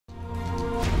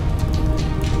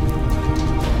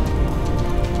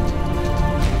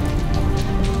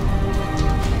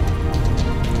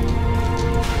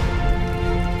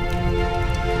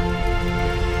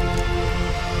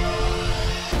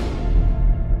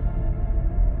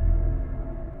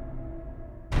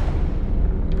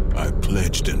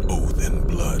pledged an oath in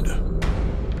blood.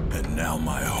 And now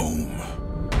my home,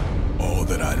 all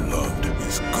that I loved,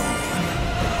 is gone.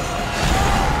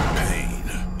 Pain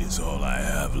is all I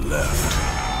have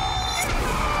left.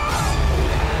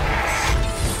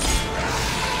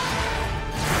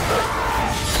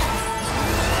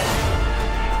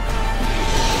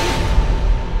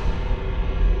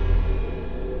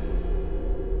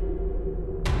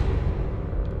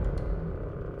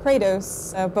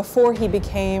 Kratos, before he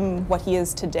became what he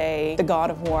is today, the god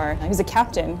of war, he was a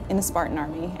captain in the Spartan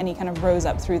army, and he kind of rose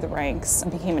up through the ranks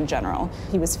and became a general.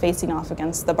 He was facing off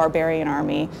against the barbarian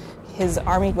army. His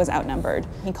army was outnumbered.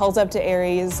 He calls up to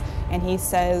Ares and he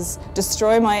says,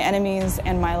 "Destroy my enemies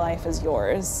and my life is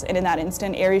yours." And in that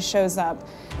instant, Ares shows up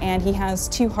and he has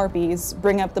two harpies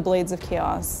bring up the Blades of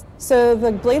Chaos. So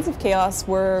the Blades of Chaos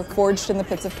were forged in the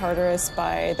pits of Tartarus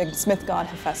by the smith god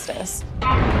Hephaestus.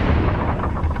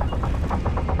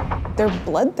 They're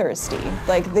bloodthirsty.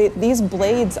 Like, these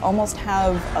blades almost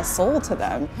have a soul to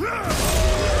them.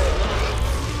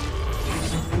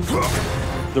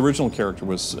 The original character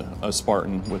was a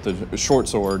Spartan with a short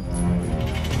sword.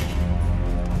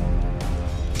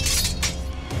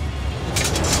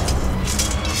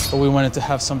 But we wanted to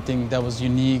have something that was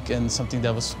unique and something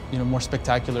that was, more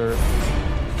spectacular.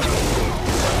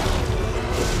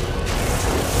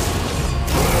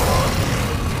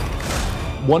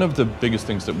 One of the biggest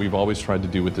things that we've always tried to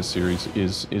do with this series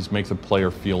is make the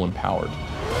player feel empowered.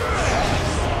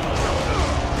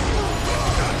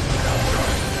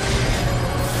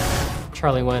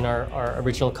 Charlie Wen, our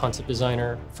original concept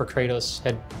designer for Kratos,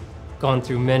 had gone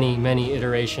through many, many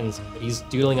iterations. He's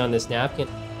doodling on this napkin.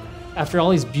 After all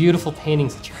these beautiful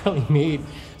paintings that Charlie made,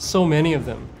 so many of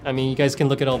them. I mean, you guys can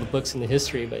look at all the books in the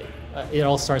history, but it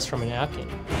all starts from a napkin.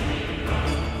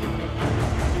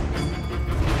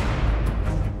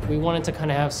 We wanted to kind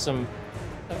of have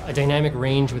a dynamic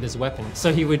range with his weapon.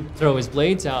 So he would throw his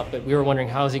blades out, but we were wondering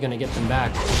how is he going to get them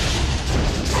back?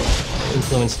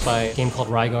 Influenced by a game called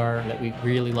Rygar that we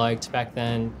really liked back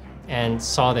then, and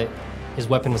saw that his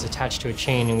weapon was attached to a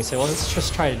chain, and we said, well, let's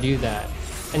just try to do that.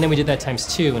 And then we did that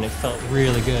 ×2, and it felt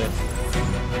really good.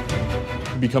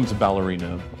 He becomes a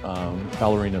ballerina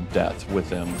of death with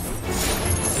them.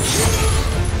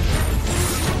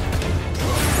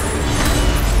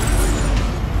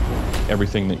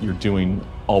 Everything that you're doing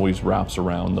always wraps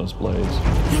around those blades.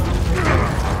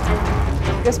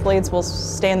 I guess blades will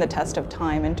stand the test of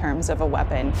time in terms of a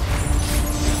weapon.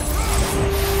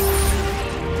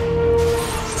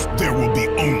 There will be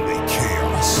only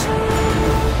chaos.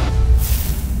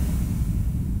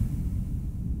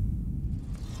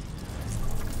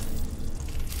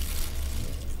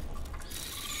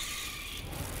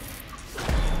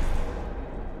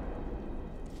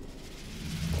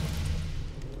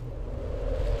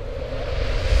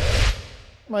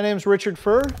 My name's Richard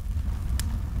Furr.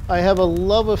 I have a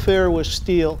love affair with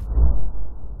steel.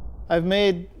 I've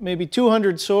made maybe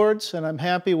 200 swords, and I'm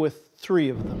happy with 3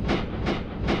 of them.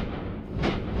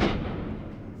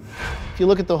 If you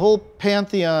look at the whole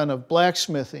pantheon of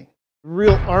blacksmithing, the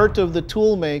real art of the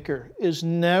tool maker is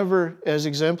never as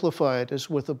exemplified as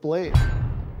with a blade.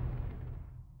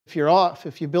 If you're off,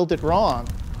 if you built it wrong,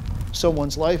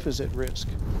 someone's life is at risk.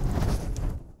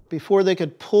 Before they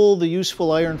could pull the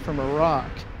useful iron from a rock,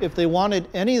 if they wanted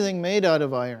anything made out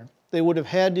of iron, they would have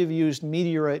had to have used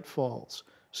meteorite falls.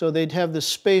 So they'd have the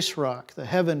space rock, the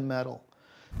heaven metal,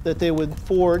 that they would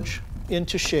forge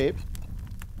into shape.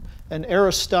 And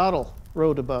Aristotle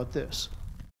wrote about this.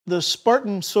 The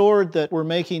Spartan sword that we're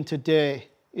making today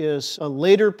is a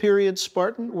later period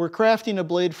Spartan. We're crafting a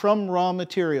blade from raw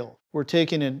material. We're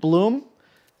taking in bloom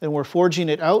and we're forging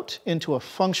it out into a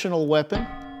functional weapon.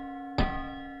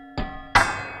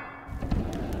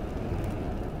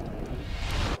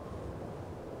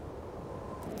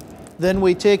 Then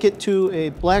we take it to a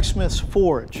blacksmith's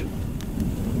forge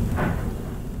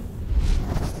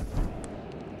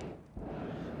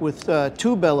with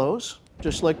 2 bellows,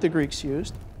 just like the Greeks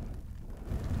used.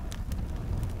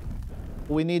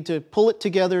 We need to pull it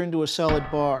together into a solid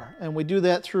bar, and we do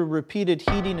that through repeated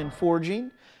heating and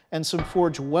forging and some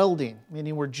forge welding,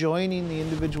 meaning we're joining the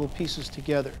individual pieces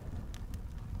together.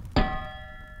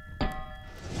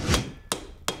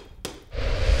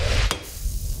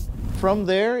 From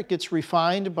there, it gets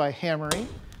refined by hammering,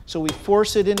 so we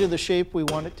force it into the shape we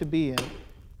want it to be in.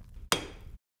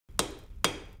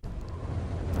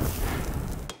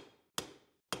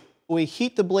 We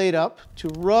heat the blade up to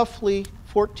roughly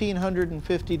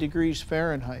 1450 degrees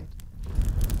Fahrenheit.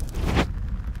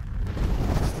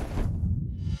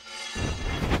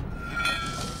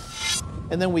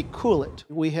 And then we cool it.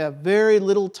 We have very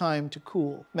little time to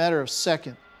cool, matter of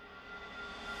seconds.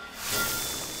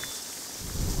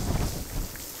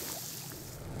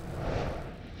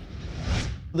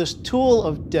 This tool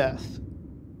of death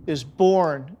is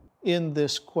born in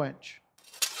this quench.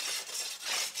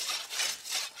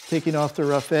 Taking off the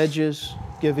rough edges,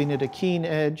 giving it a keen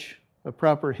edge, a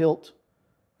proper hilt,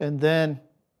 and then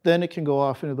it can go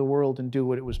off into the world and do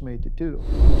what it was made to do.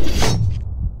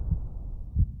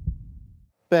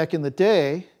 Back in the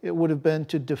day, it would have been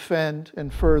to defend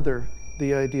and further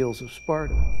the ideals of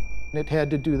Sparta. And it had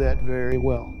to do that very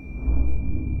well.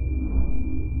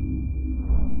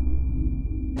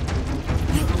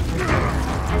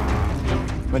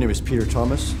 My name is Peter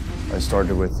Thomas. I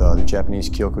started with the Japanese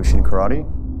Kyokushin karate,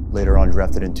 later on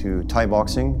drafted into Thai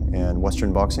boxing and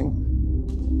Western boxing,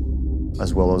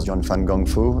 as well as Junfan Gung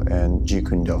Fu and Jeet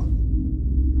Kune Do.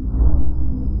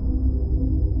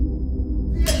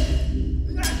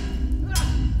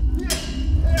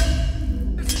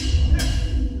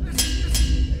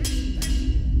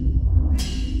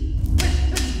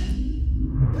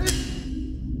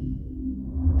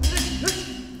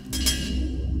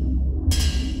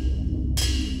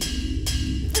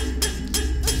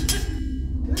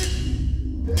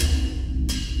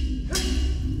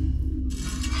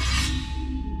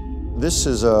 This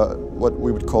is what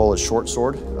we would call a short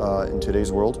sword in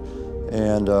today's world.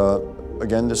 And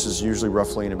again, this is usually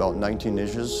roughly in about 19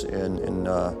 inches in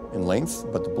length,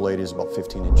 but the blade is about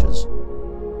 15 inches.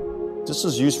 This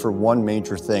is used for one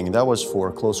major thing, and that was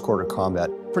for close quarter combat.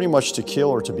 Pretty much to kill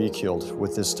or to be killed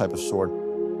with this type of sword.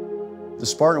 The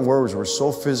Spartan warriors were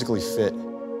so physically fit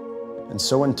and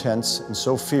so intense and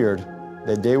so feared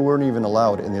that they weren't even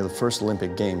allowed in the first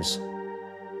Olympic Games.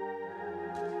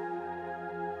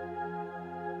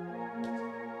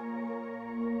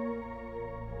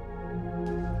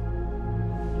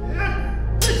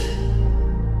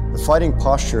 The fighting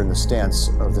posture and the stance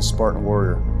of the Spartan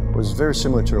warrior was very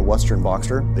similar to a Western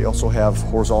boxer. They also have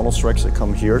horizontal strikes that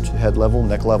come here to head level,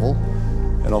 neck level,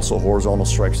 and also horizontal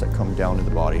strikes that come down to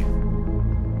the body.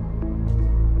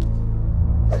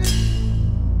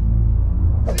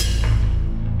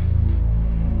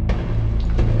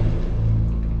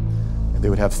 They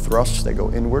would have thrusts that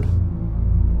go inward.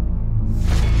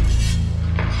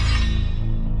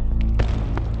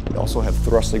 They also have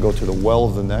thrusts that go to the well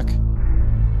of the neck.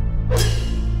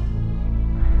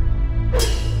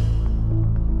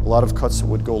 A lot of cuts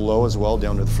would go low as well,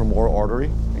 down to the femoral artery,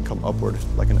 and come upward,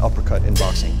 like an uppercut in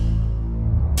boxing.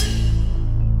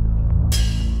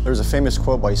 There's a famous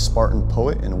quote by a Spartan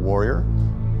poet and warrior,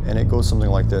 and it goes something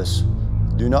like this: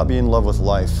 "Do not be in love with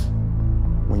life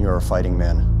when you're a fighting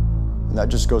man." And that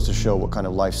just goes to show what kind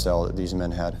of lifestyle that these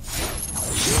men had.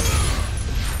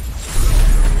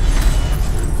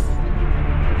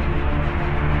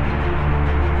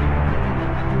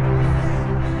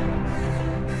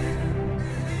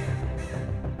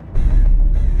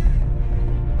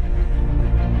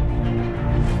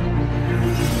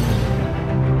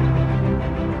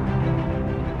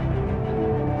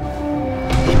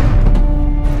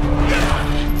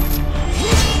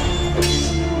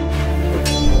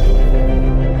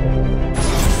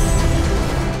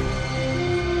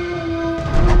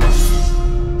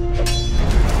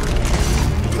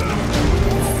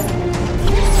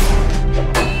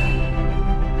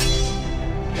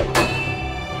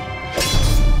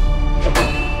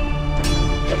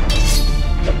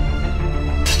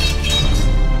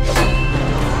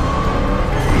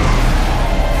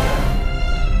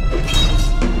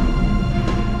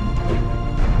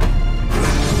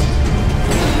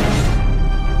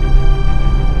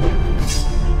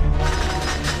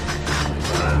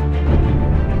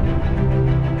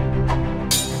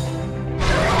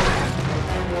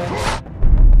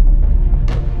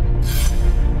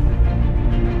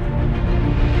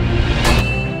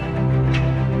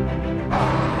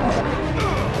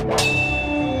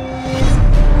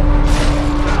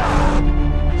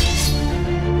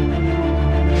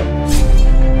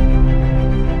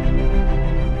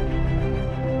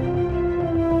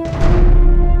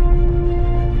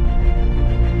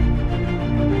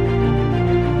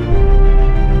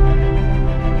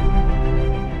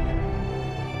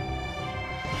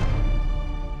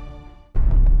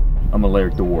 I'm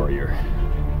ALARIC the Warrior.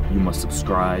 You must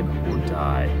subscribe or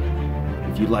die.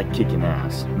 If you like kicking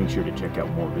ass, make sure to check out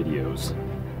more videos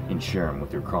and share them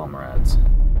with your comrades.